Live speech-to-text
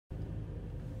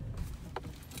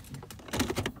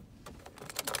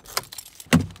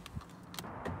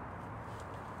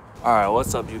Alright,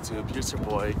 what's up YouTube? Here's your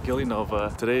boy,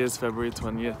 gillynova. Today is February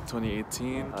 20th,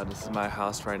 2018. This is my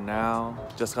house right now.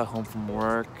 Just got home from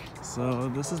work. So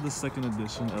this is the second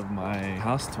edition of my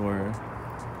house tour.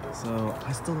 So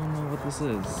I still don't know what this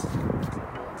is.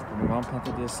 My mom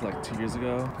planted this like 2 years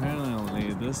ago.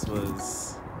 Apparently this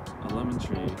was a lemon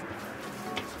tree.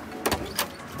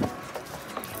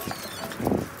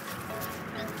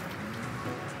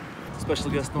 Special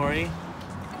guest Nori.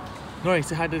 Nori,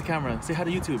 say hi to the camera. Say hi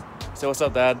to YouTube. Say what's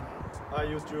up, Dad. Hi,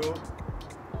 YouTube.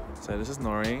 So this is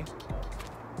Nori.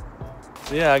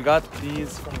 So yeah, I got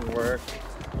these from work.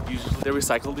 Usually they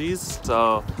recycle these,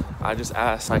 so I just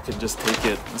asked I could just take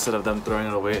it instead of them throwing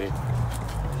it away.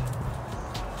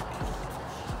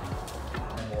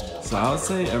 So I would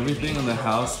say everything in the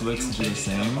house looks the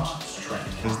same.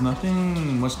 There's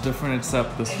nothing much different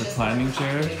except this reclining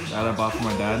chair that I bought for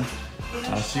my dad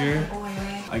last year.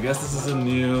 I guess this is a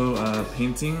new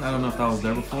painting. I don't know if that was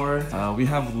there before. We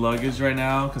have luggage right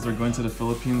now because we're going to the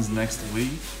Philippines next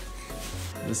week.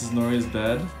 This is Nori's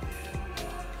bed.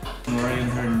 Nori in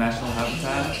her natural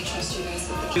habitat.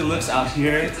 She looks out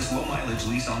here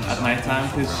at nighttime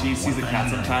because she sees a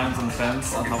cat sometimes on the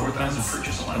fence, on top of the fence.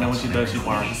 And then when she does, she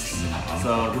barks.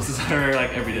 So this is her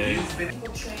like every day.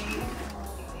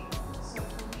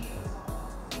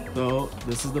 So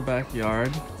this is the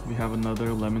backyard. We have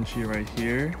another lemon tree right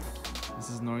here. This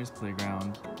is Nori's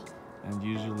playground. And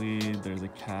usually there's a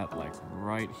cat like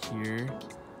right here.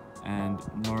 And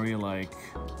Nori like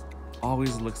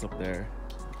always looks up there.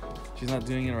 She's not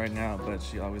doing it right now, but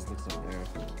she always looks up there.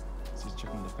 She's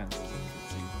checking the fences, as you can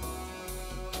see.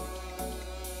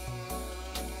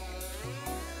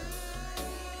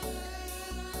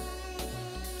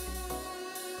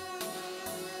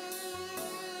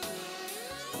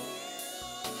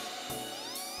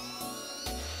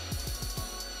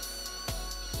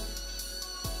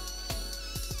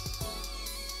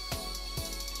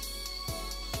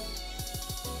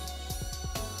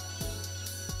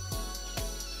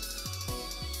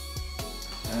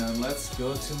 And let's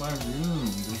go to my room.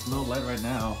 There's no light right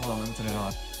now. Hold on, let me turn it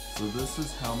on. So this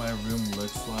is how my room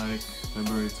looks like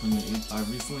February 28th. I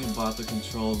recently bought the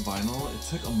controlled vinyl. It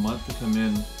took a month to come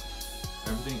in.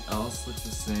 Everything else looks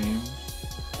the same.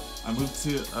 I moved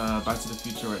to Back to the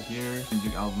Future right here. And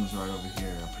Duke albums right over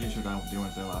here. I'm pretty sure they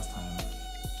weren't there last time.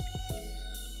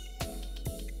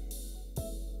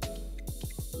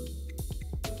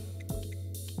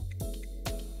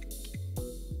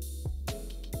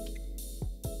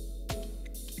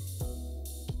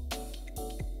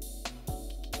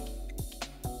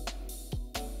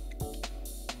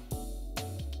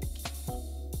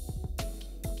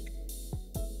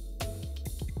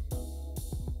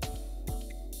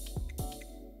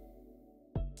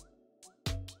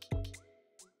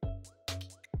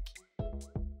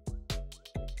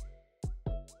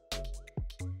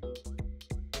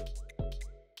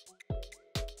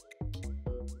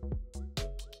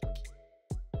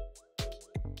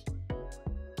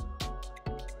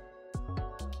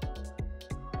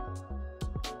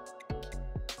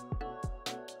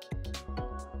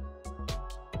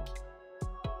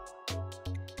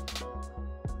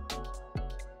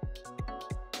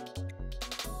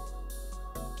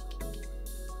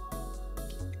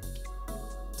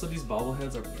 So these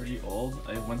bobbleheads are pretty old.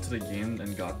 I went to the game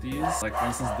and got these. Like for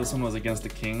instance, this one was against the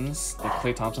Kings. The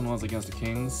Klay Thompson one was against the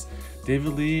Kings.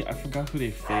 David Lee, I forgot who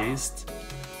they faced.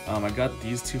 I got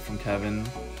these two from Kevin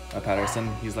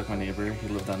Patterson. He's like my neighbor. He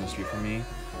lived down the street from me.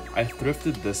 I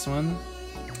thrifted this one.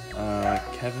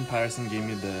 Kevin Patterson gave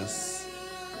me this,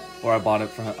 or I bought it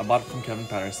from Kevin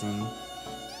Patterson.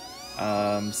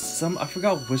 I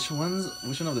forgot which one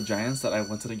of the Giants that I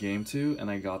went to the game to and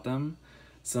I got them.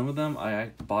 Some of them I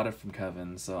bought it from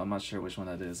Kevin, so I'm not sure which one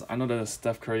that is. I know the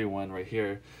Steph Curry one right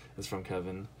here is from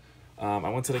Kevin. I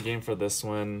went to the game for this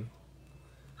one.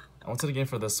 It's the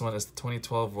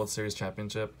 2012 World Series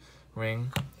Championship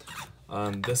ring.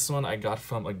 This one I got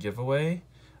from a giveaway.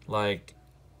 Like,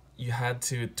 you had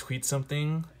to tweet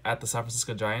something at the San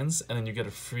Francisco Giants, and then you get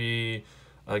a free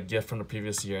gift from the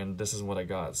previous year, and this is what I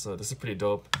got. So this is pretty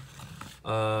dope.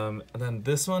 And then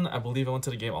this one, I believe I went to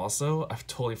the game also. I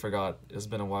totally forgot. It's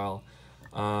been a while.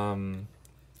 The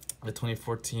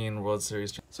 2014 World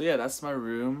Series. So yeah, that's my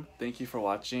room. Thank you for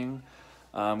watching.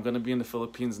 I'm gonna be in the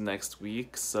Philippines next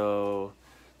week, so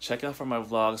check out for my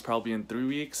vlogs probably in 3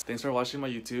 weeks. Thanks for watching my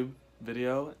YouTube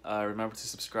video. Remember to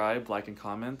subscribe, like, and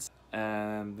comment.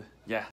 And yeah.